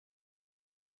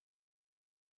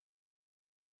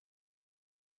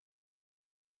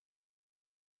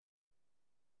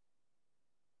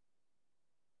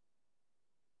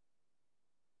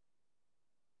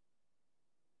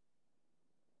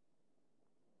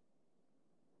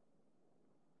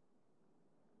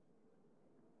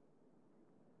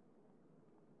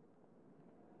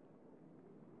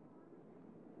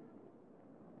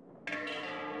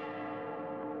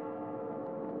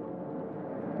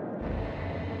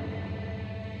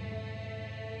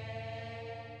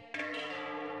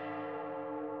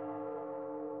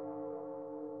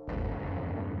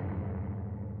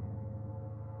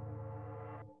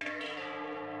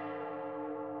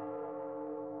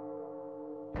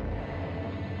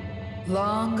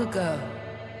Long ago,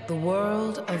 the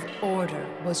world of order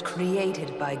was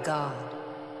created by God,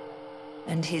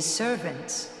 and his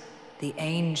servants, the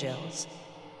angels,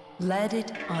 led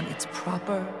it on its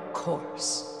proper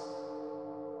course.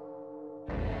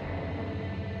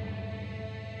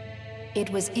 It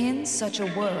was in such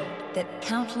a world that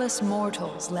countless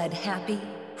mortals led happy,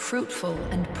 fruitful,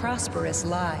 and prosperous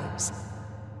lives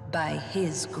by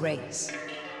his grace.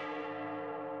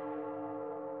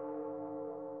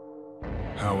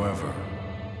 However,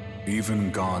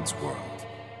 even God's world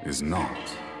is not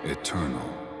eternal.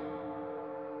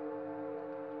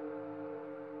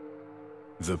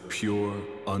 The pure,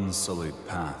 unsullied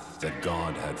path that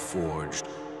God had forged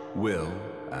will,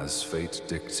 as fate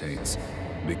dictates,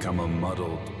 become a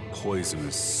muddled,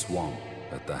 poisonous swamp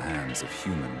at the hands of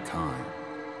humankind.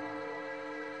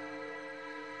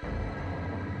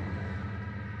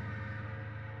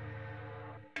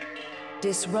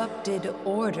 Disrupted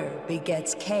order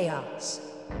begets chaos,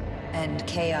 and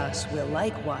chaos will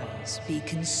likewise be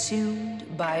consumed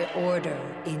by order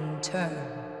in turn.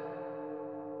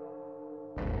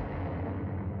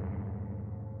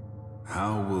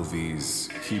 How will these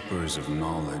keepers of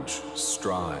knowledge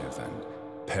strive and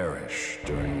perish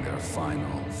during their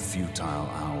final, futile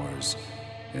hours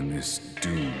in this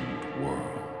doomed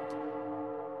world?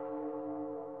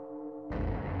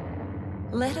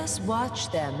 Let us watch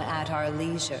them at our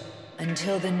leisure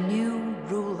until the new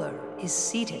ruler is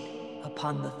seated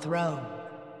upon the throne.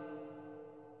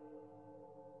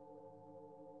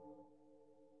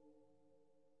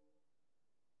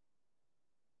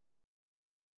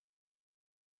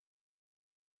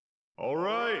 All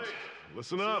right,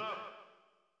 listen up.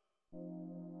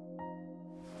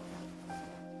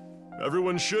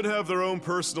 Everyone should have their own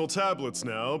personal tablets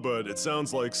now, but it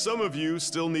sounds like some of you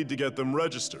still need to get them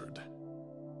registered.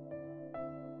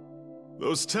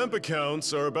 Those temp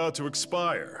accounts are about to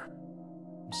expire,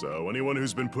 so anyone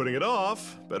who's been putting it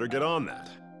off better get on that.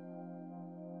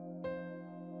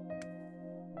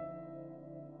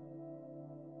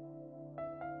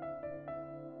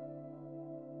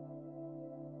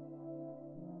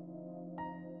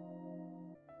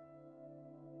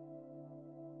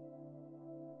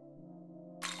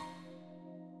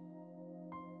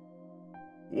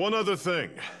 One other thing.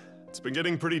 It's been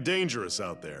getting pretty dangerous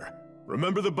out there.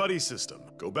 Remember the buddy system.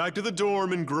 Go back to the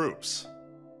dorm in groups.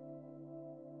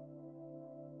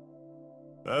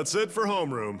 That's it for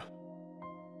homeroom.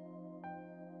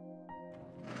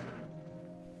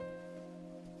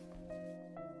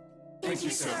 Thank you,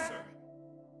 sir.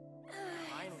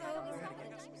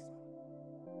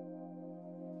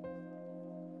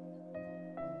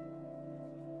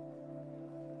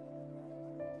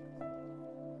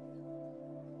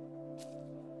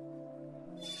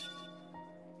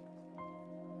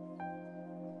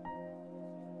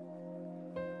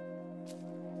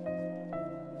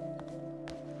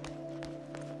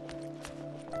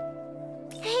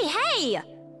 Hey!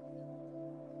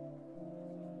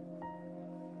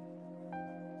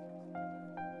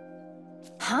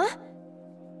 Huh?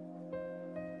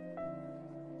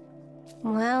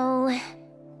 Well...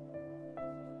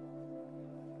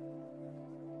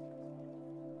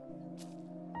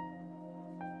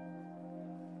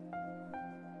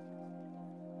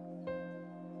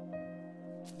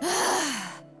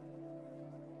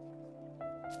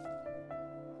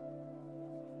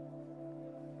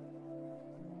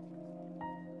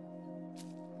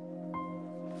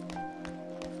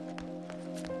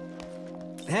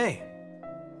 Hey!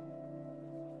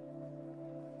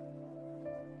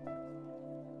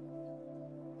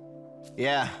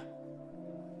 Yeah.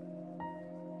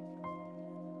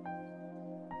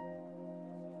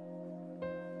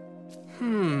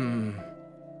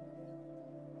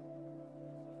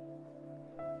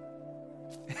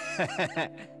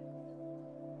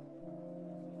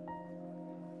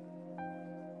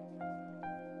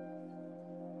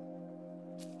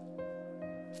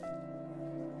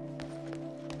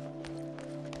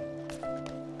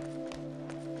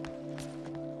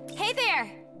 Hey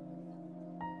there!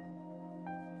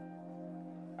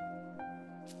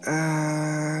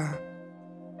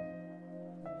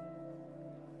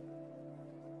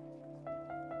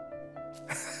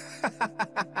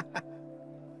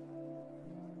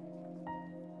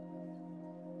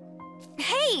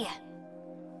 Hey!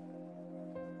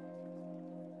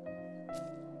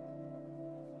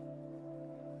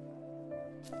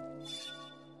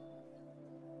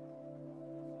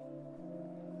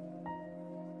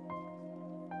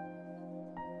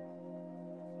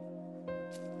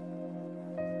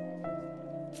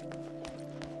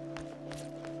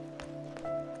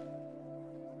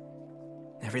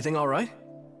 Everything all right?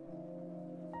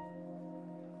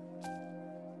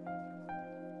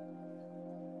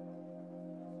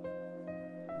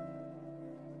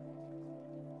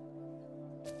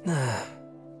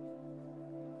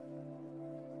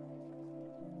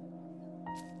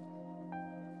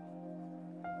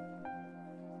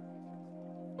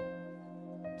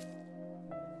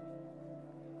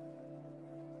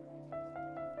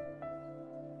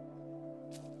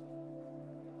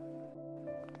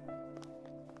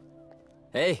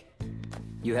 Hey,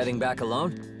 you heading back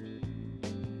alone?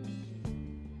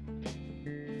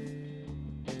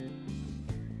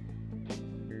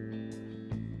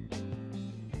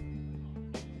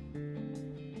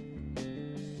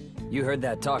 You heard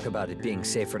that talk about it being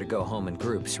safer to go home in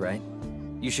groups, right?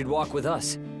 You should walk with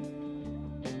us.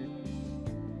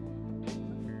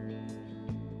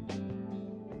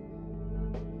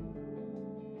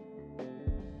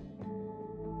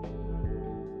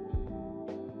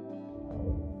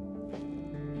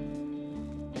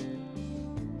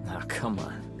 Ah, come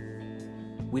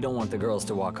on. We don't want the girls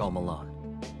to walk home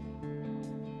alone.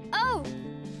 Oh!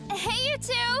 Hey, you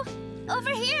two!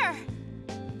 Over here!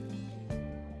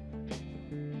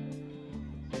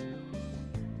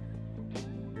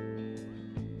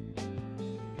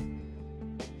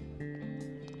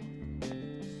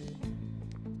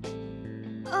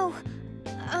 Oh,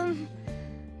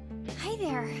 hi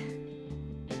there.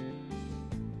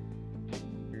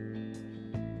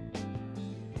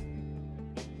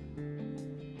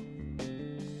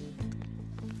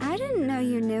 I didn't know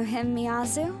you knew him,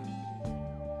 Miyazu.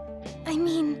 I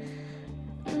mean,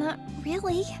 not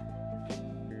really.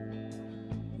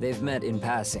 They've met in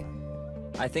passing.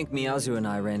 I think Miyazu and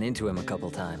I ran into him a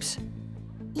couple times.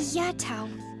 Yeah, Tao.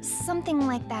 Something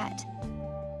like that.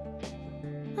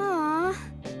 Aw,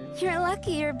 you're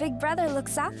lucky your big brother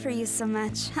looks out for you so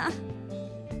much, huh?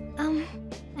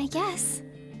 I guess.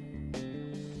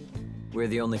 We're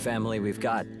the only family we've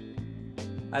got.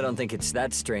 I don't think it's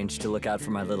that strange to look out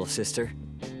for my little sister.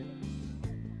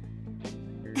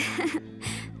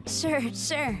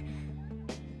 Sure.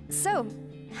 So,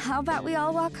 how about we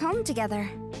all walk home together?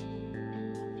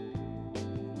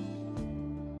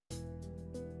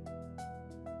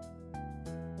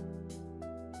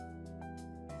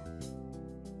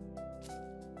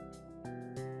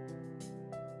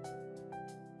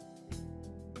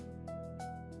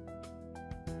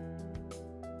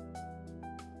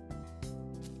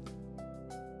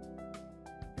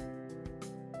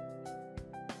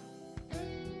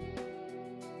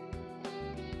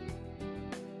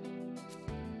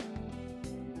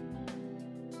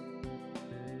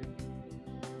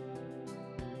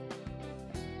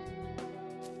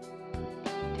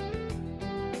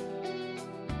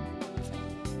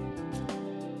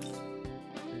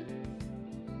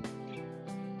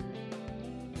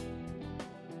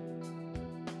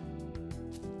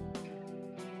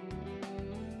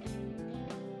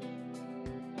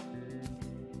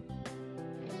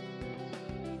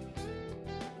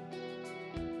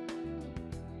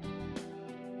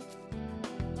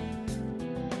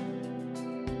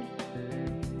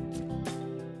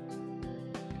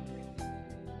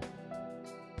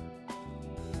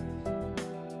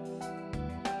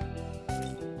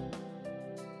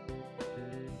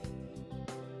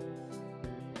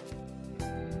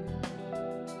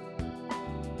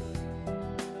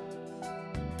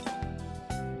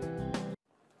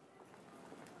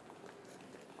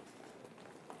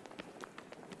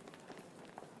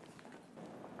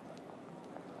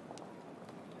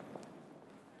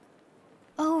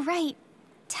 Oh, right.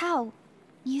 Tao,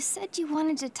 you said you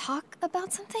wanted to talk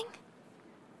about something?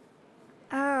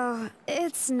 Oh,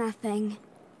 it's nothing.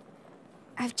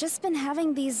 I've just been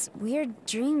having these weird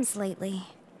dreams lately.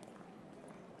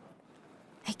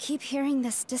 I keep hearing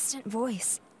this distant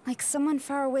voice, like someone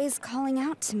far away is calling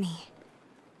out to me.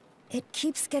 It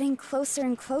keeps getting closer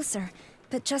and closer,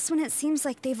 but just when it seems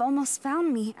like they've almost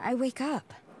found me, I wake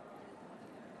up.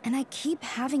 And I keep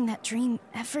having that dream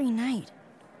every night.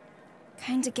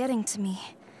 Kinda getting to me.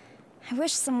 I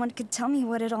wish someone could tell me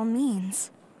what it all means.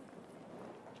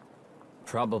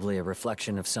 Probably a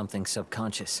reflection of something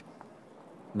subconscious.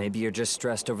 Maybe you're just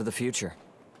stressed over the future.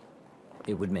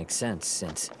 It would make sense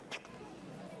since...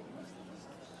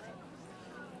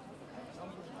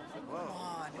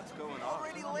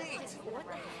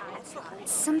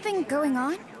 Something going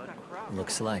on?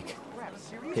 Looks like.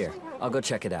 Here, I'll go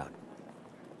check it out.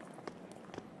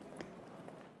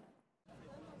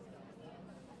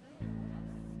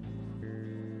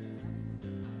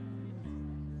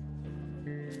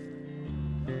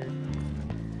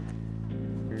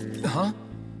 Huh?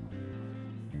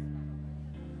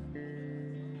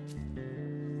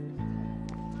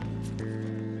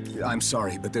 I'm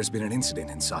sorry, but there's been an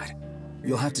incident inside.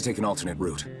 You'll have to take an alternate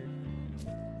route.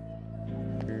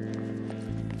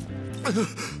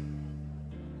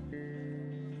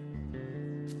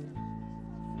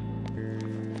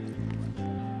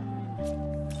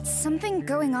 something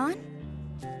going on?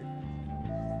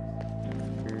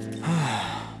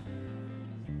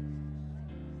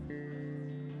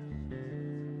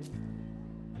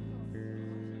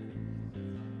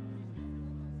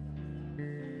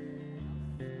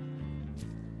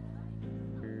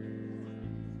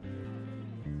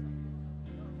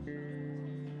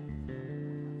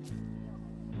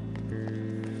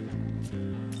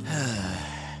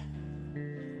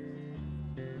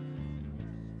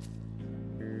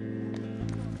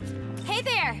 Hey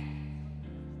there!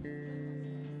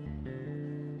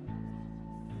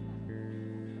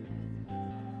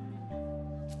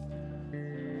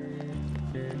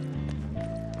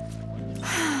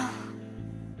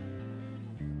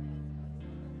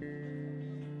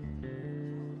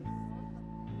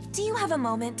 Do you have a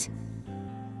moment?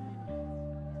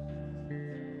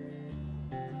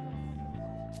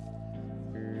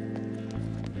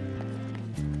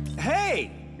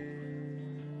 Hey!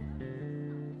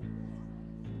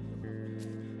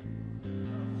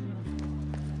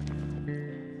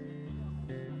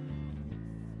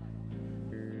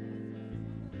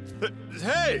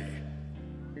 Hey!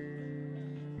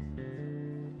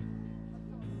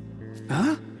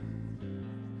 Huh?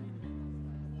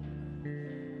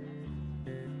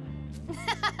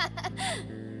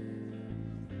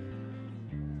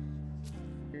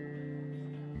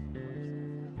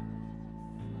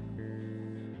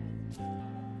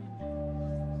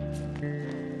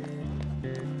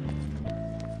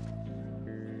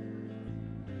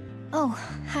 Oh,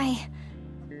 hi.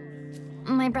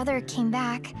 My brother came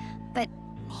back, but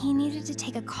he needed to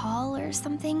take a call or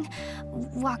something.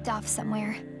 Walked off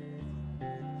somewhere.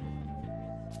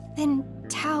 Then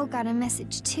Tao got a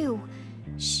message too.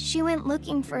 She went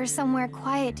looking for somewhere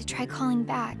quiet to try calling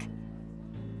back.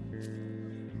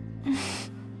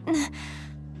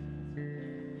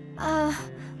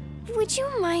 Would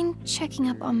you mind checking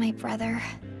up on my brother?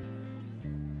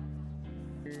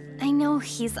 I know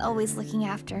he's always looking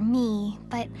after me,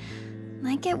 but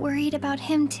I get worried about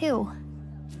him too.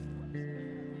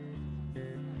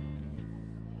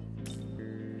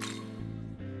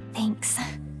 Thanks.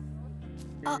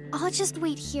 I'll just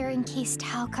wait here in case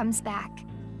Tao comes back.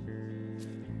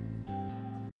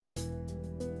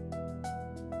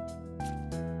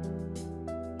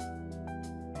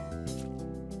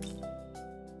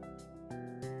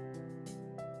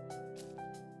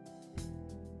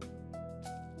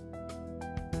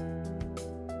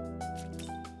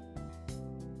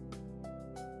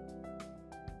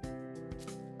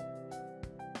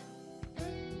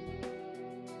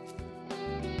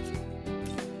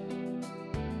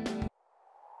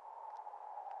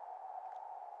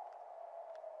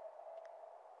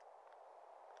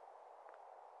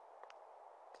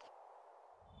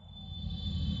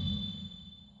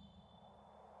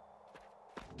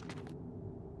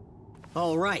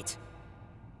 All right.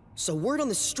 So word on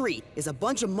the street is a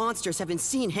bunch of monsters have been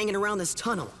seen hanging around this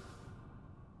tunnel.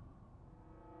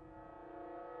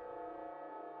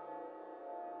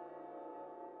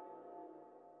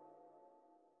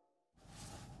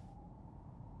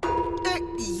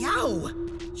 Yow!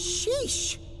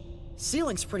 Sheesh!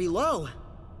 Ceiling's pretty low.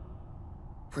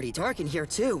 Pretty dark in here,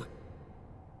 too.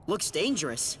 Looks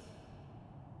dangerous.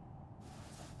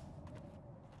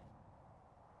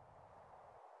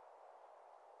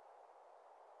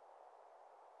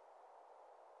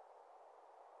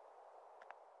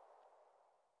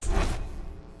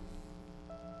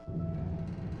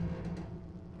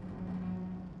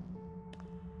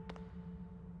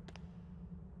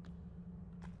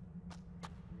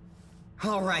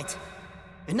 All right.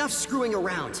 Enough screwing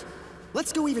around.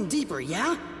 Let's go even deeper,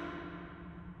 yeah?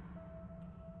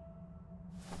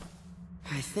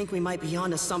 I think we might be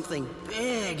onto something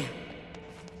big.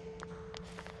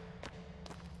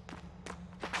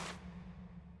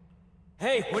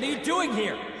 Hey, what are you doing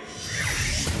here?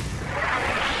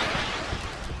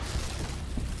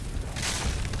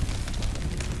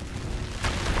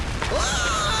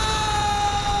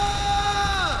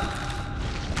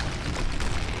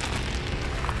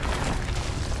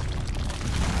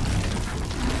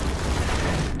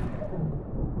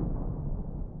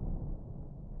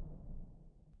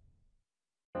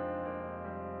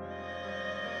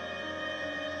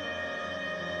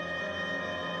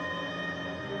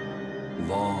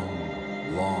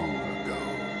 Long, long ago,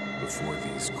 before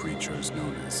these creatures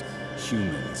known as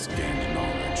humans gained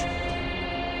knowledge,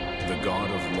 the god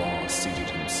of law seated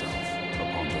himself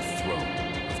upon the throne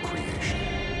of creation.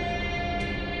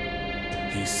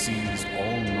 He seized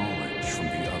all knowledge from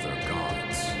the other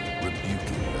gods,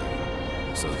 rebuking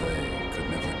them, so they could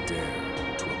never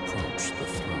dare to approach the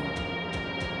throne.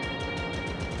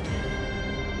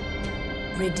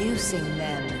 reducing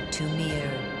them to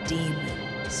mere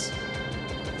demons.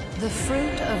 The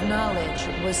fruit of knowledge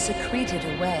was secreted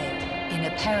away in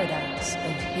a paradise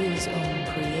of his own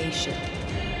creation.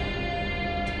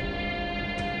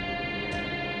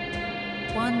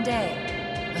 One day,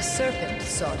 a serpent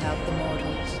sought out the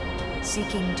mortals,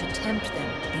 seeking to tempt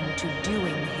them into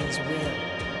doing his will.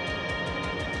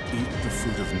 Eat the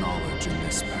fruit of knowledge in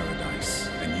this paradise,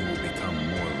 and you will become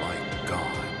more like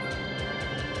God.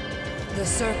 The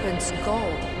serpent's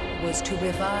goal was to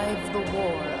revive the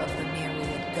war of the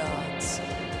myriad gods.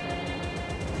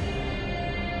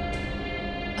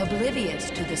 Oblivious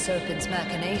to the serpent's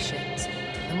machinations,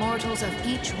 the mortals of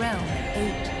each realm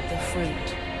ate the fruit,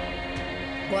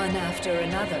 one after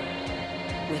another,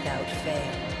 without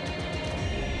fail.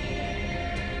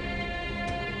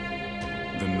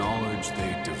 The knowledge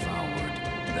they devoured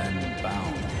then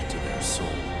bound to their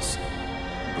souls,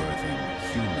 birthing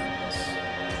humans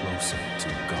closer to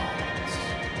gods.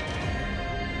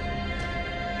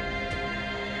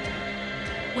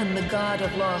 When the god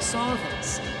of law saw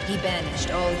this, he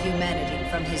banished all humanity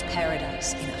from his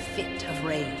paradise in a fit of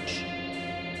rage.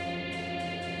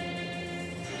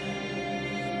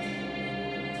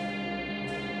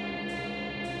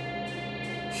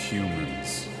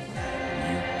 Humans,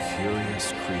 you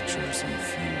curious creatures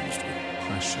infused with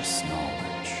precious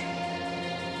knowledge.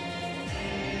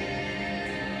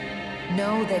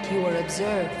 Know that you are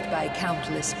observed by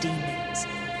countless demons,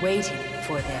 waiting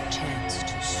for their chance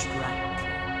to strike.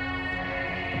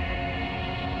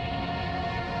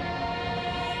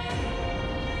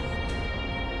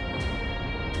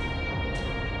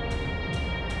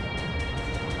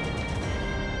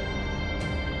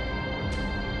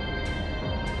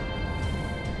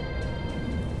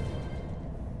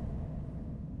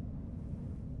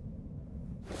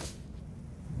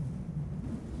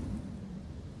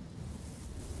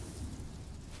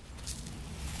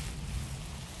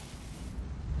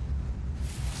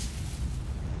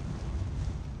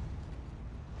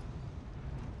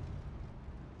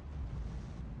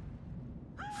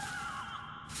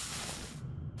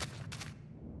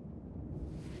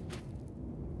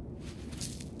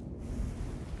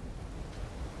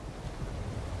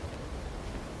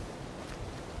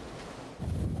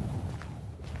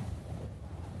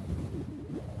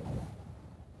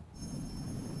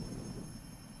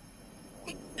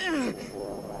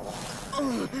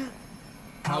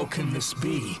 How can this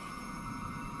be?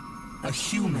 A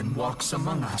human walks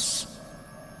among us.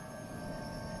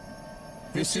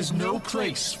 This is no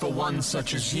place for one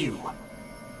such as you.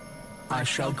 I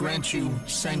shall grant you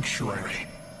sanctuary.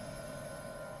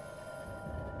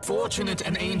 Fortunate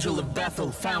an angel of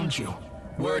Bethel found you.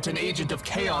 Were it an agent of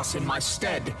chaos in my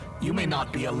stead, you may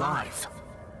not be alive.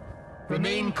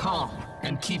 Remain calm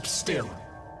and keep still.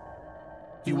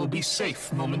 You will be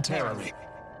safe momentarily.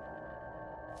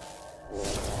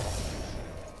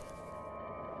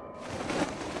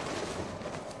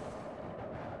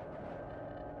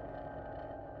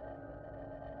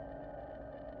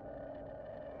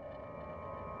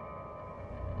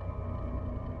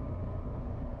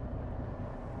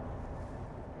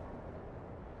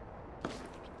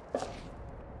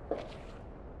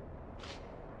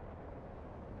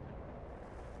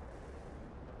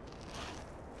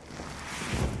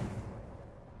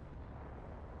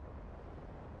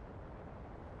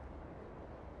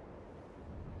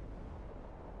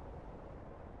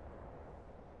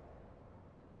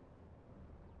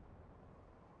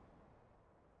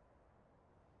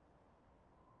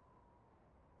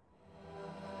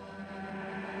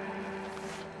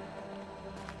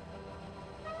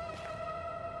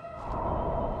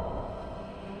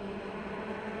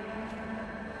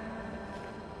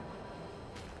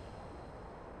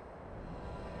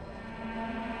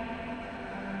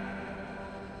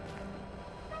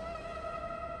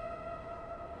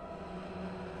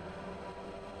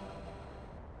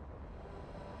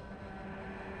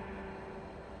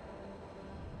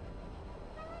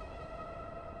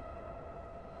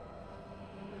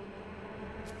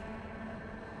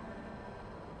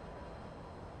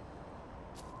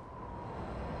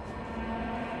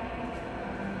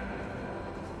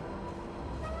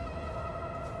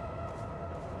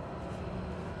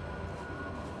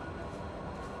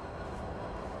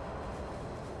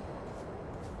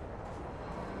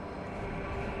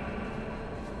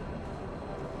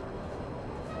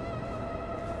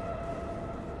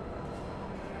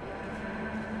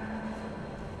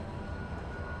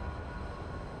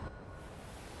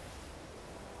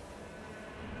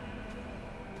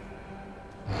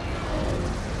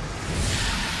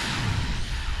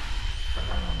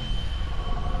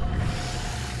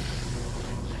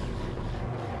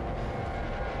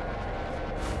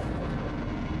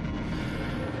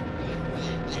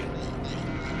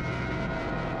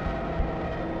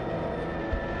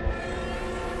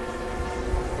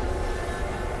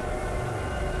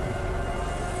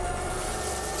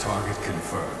 Target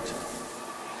confirmed.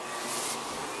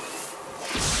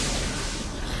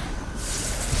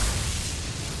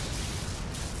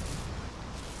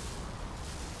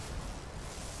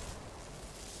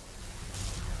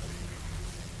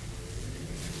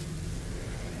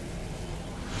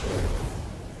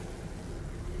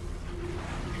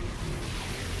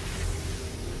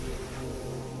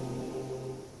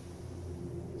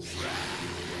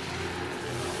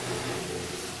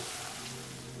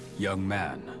 Young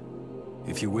man,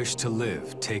 if you wish to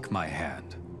live, take my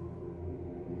hand.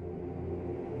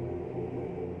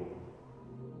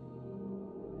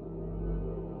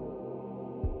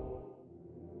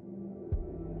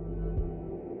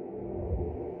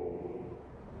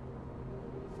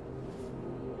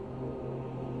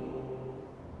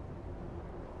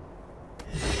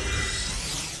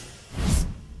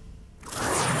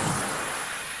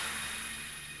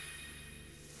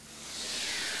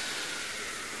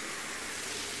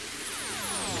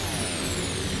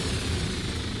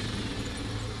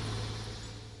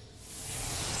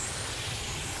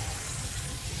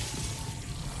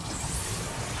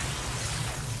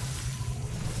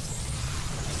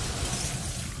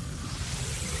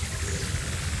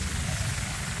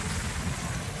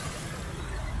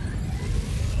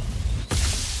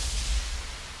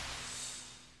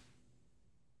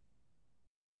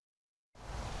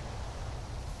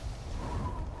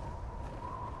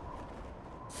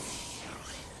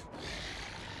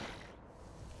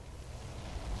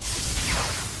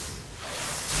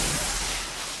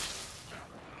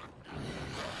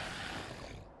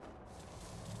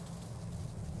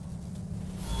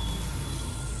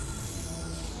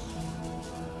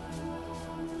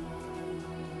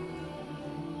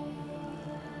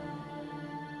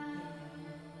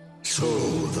 So,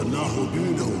 the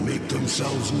Nahobino make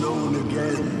themselves known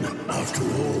again after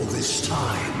all this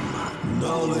time.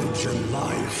 Knowledge and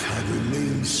life had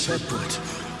remained separate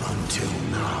until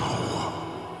now.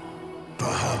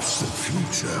 Perhaps the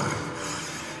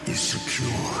future is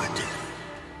secured.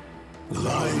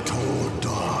 Light or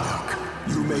dark,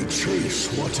 you may chase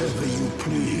whatever you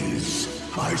please.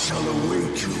 I shall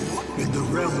await you in the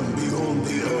realm beyond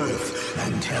the earth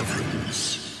and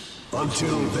heavens.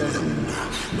 Until then,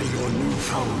 may your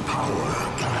newfound power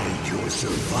guide your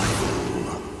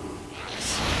survival.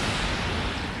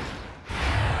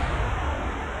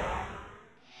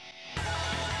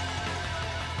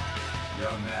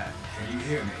 Young man, can you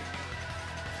hear me?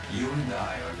 You and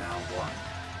I are now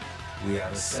one. We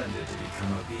have ascended to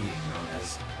become a being known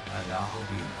as a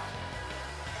Nahobino.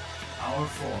 Our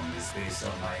form is based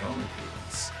on my own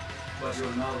appearance, but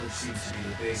your knowledge seems to be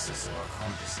the basis of our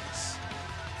consciousness.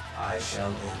 I shall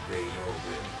obey your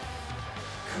will.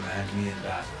 Command me in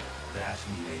battle, that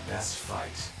we may best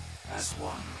fight as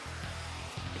one.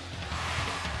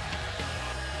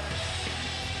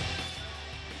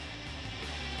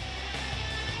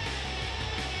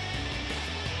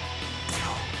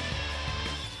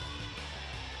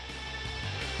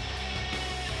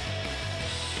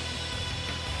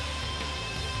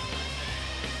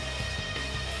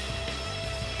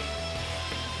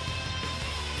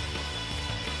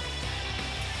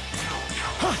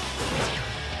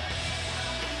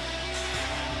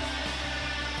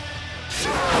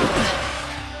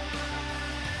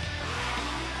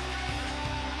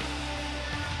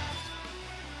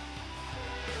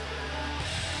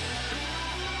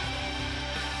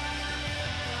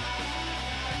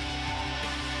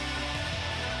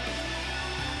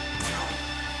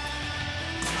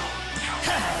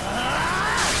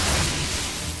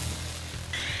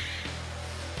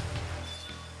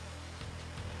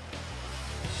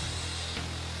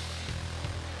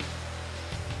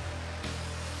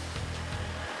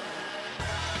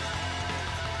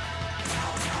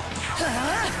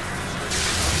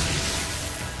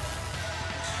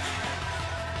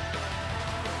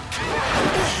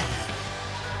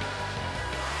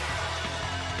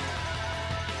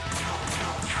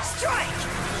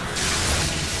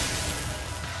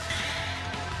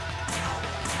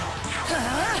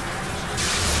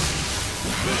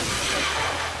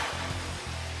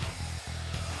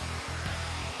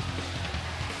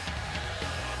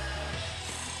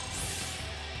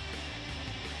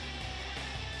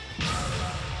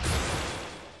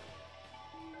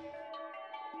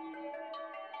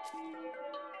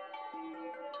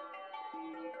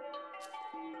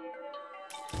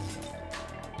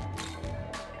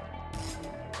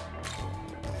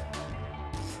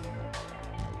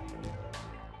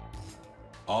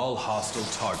 All hostile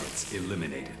targets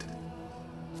eliminated.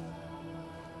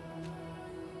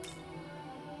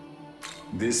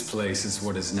 This place is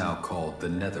what is now called the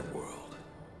Netherworld.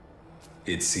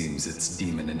 It seems its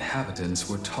demon inhabitants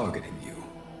were targeting you.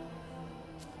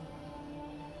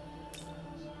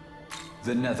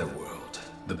 The Netherworld,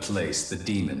 the place the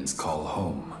demons call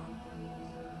home.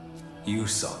 You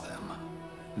saw them.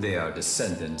 They are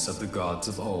descendants of the gods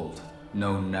of old,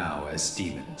 known now as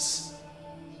demons.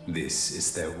 This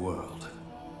is their world.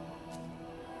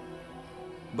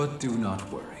 But do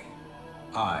not worry.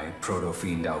 I,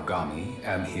 Proto-Fiend Aogami,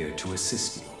 am here to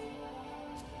assist you.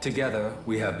 Together,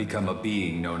 we have become a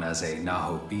being known as a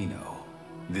Nahobino.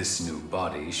 This new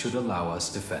body should allow us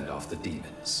to fend off the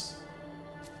demons.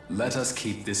 Let us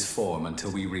keep this form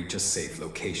until we reach a safe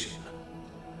location.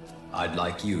 I'd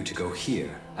like you to go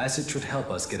here, as it should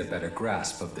help us get a better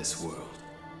grasp of this world.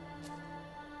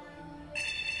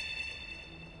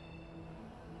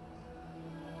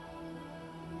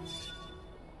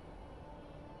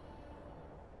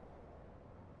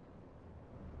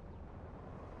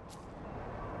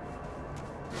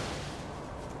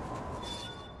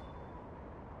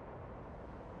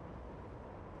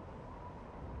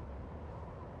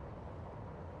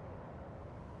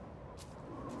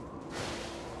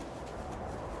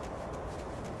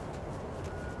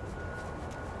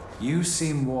 You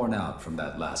seem worn out from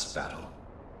that last battle.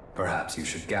 Perhaps you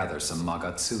should gather some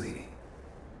Magatsuhi.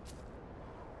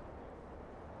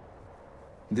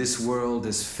 This world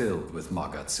is filled with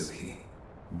Magatsuhi.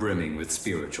 Brimming with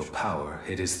spiritual power,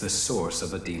 it is the source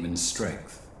of a demon's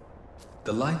strength.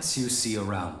 The lights you see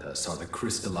around us are the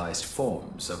crystallized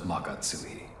forms of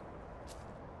Magatsuhi.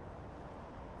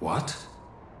 What?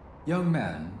 Young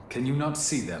man, can you not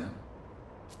see them?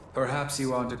 Perhaps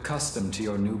you aren't accustomed to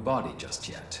your new body just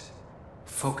yet.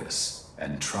 Focus,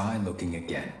 and try looking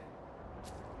again.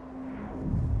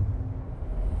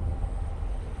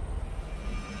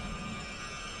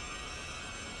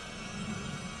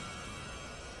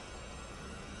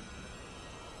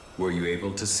 Were you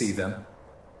able to see them?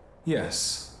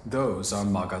 Yes, those are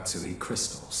Magatsuhi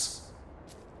crystals.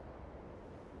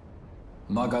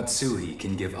 Magatsuhi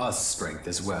can give us strength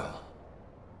as well.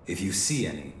 If you see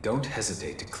any, don't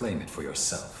hesitate to claim it for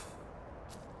yourself.